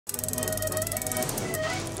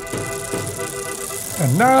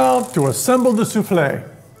And now to assemble the souffle.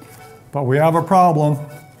 But we have a problem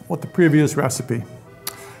with the previous recipe.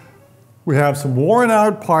 We have some worn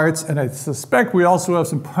out parts, and I suspect we also have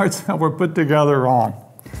some parts that were put together wrong.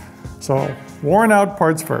 So, worn out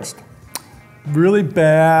parts first. Really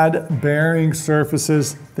bad bearing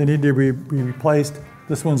surfaces, they need to be replaced.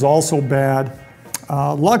 This one's also bad.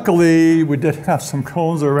 Luckily, we did have some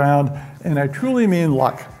cones around, and I truly mean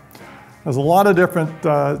luck. There's a lot of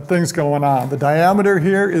different things going on. The diameter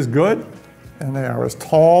here is good, and they are as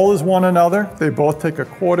tall as one another. They both take a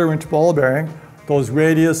 1/4-inch ball bearing. Those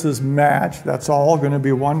radiuses match. That's all going to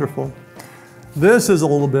be wonderful. This is a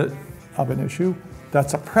little bit of an issue.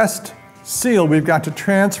 That's a pressed seal. We've got to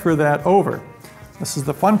transfer that over. This is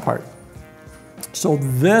the fun part. So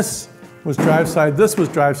this was drive side, this was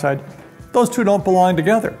drive side. Those two don't belong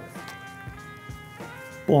together.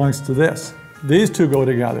 Belongs to this. These two go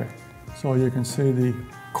together. So you can see the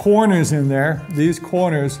corners in there. These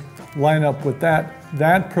corners line up with that.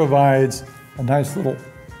 That provides a nice little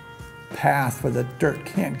path where the dirt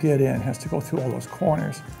can't get in. It has to go through all those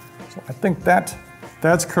corners. So I think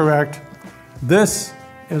that's correct. This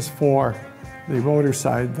is for the rotor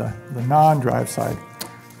side, the non-drive side.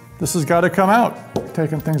 This has got to come out.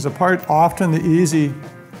 Taking things apart, often the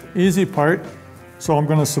easy part. So I'm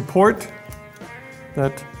going to support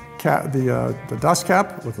that the dust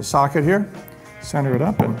cap with the socket here. Center it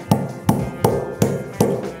up and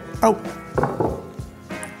out.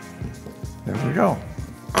 There we go.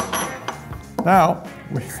 Now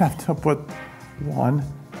we have to put one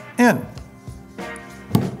in.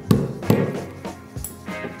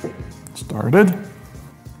 Started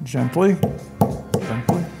gently,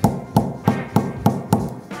 gently.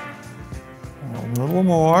 A little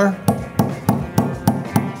more.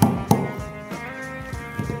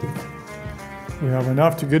 We have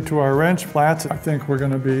enough to get to our wrench flats. I think we're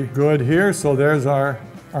going to be good here. So there's our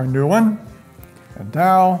new one. And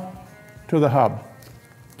now to the hub.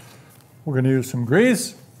 We're going to use some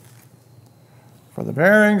grease for the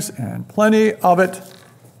bearings and plenty of it.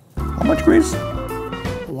 How much grease?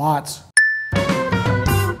 Lots.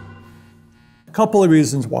 A couple of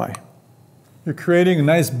reasons why. You're creating a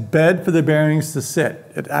nice bed for the bearings to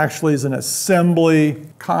sit. It actually is an assembly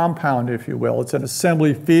compound, if you will. It's an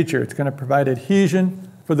assembly feature. It's going to provide adhesion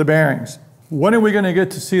for the bearings. When are we going to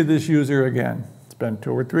get to see this user again? It's been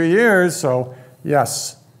 2 or 3 years, so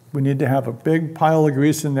yes, we need to have a big pile of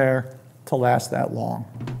grease in there to last that long.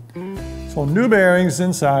 So new bearings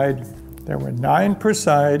inside. There were 9 per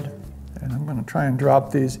side, and I'm going to try and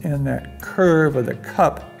drop these in that curve of the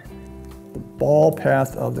cup, the ball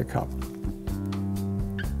path of the cup.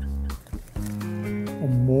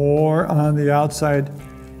 More on the outside.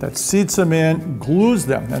 That seats them in, glues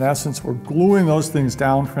them. In essence, we're gluing those things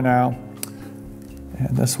down for now.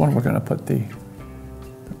 And this one, we're going to put the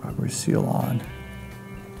rubber seal on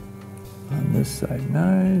this side,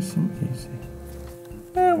 nice and easy.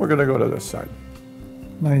 And we're going to go to this side.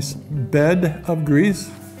 Nice bed of grease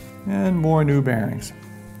and more new bearings.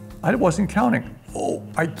 I wasn't counting. Oh,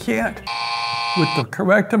 I can't. With the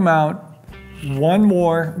correct amount, one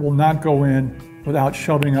more will not go in without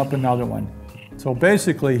shoving up another one. So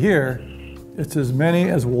basically here, it's as many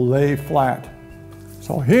as will lay flat.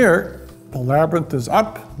 So here, the labyrinth is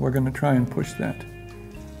up. We're going to try and push that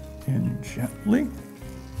in gently.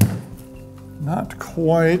 Not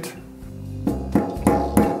quite.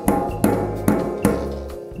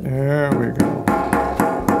 There we go.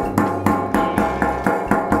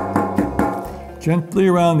 Gently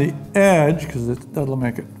around the edge, because that'll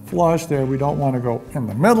make it flush there. We don't want to go in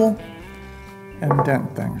the middle and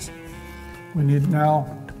dent things. We need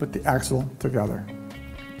now to put the axle together.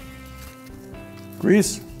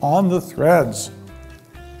 Grease on the threads.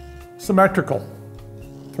 Symmetrical.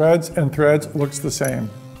 Threads and threads looks the same.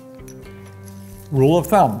 Rule of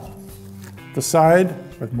thumb. The side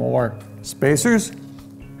with more spacers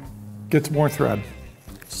gets more thread.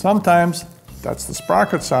 Sometimes that's the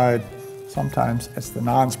sprocket side, sometimes it's the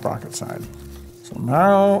non-sprocket side. So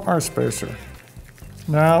now our spacer.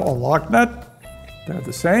 Now a lock nut. They're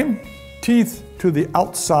the same. Teeth to the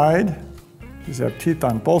outside. These have teeth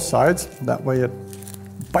on both sides. That way it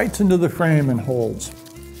bites into the frame and holds.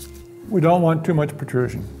 We don't want too much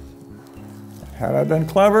protrusion. Had I been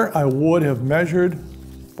clever, I would have measured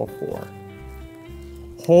before.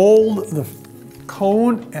 Hold the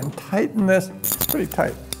cone and tighten this. It's pretty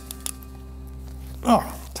tight.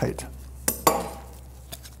 Oh, tight.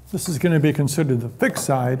 This is going to be considered the fixed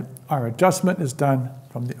side. Our adjustment is done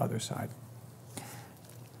from the other side.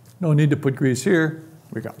 No need to put grease here.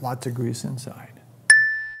 We got lots of grease inside.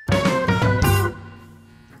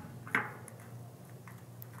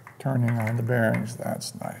 Turning on the bearings,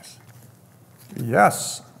 that's nice.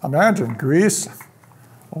 Yes, imagine grease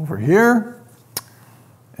over here,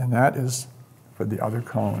 and that is for the other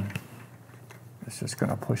cone. It's just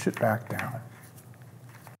going to push it back down.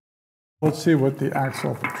 Let's see what the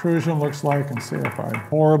axle protrusion looks like and see if I'm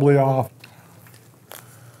horribly off.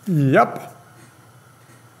 Yep.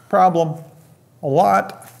 Problem. A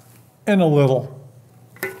lot and a little.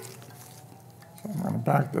 So I'm going to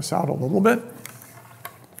back this out a little bit.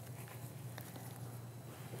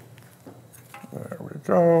 There we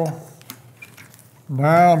go.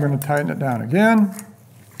 Now I'm going to tighten it down again.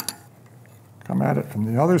 Come at it from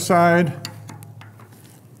the other side.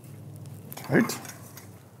 Tight.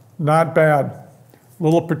 Not bad.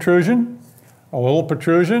 Little protrusion. A little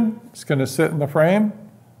protrusion. It's going to sit in the frame.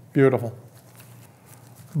 Beautiful.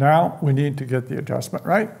 Now we need to get the adjustment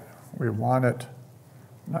right. We want it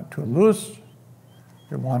not too loose.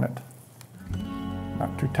 We want it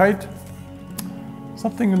not too tight.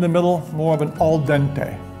 Something in the middle, more of an al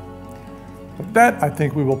dente. But that I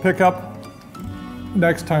think we will pick up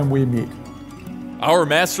next time we meet. Our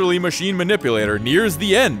masterly machine manipulator nears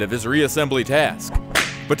the end of his reassembly task.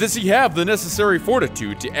 But does he have the necessary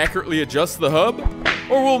fortitude to accurately adjust the hub?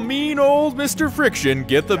 Or will mean old Mr. Friction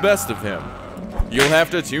get the best of him? You'll have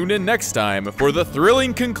to tune in next time for the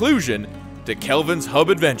thrilling conclusion to Kelvin's hub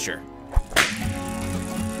adventure.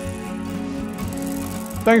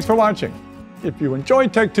 Thanks for watching. If you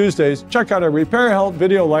enjoyed Tech Tuesdays, check out our Repair Help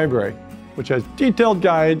video library, which has detailed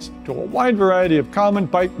guides to a wide variety of common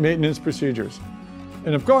bike maintenance procedures.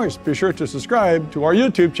 And of course, be sure to subscribe to our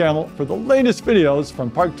YouTube channel for the latest videos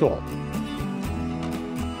from Park Tool.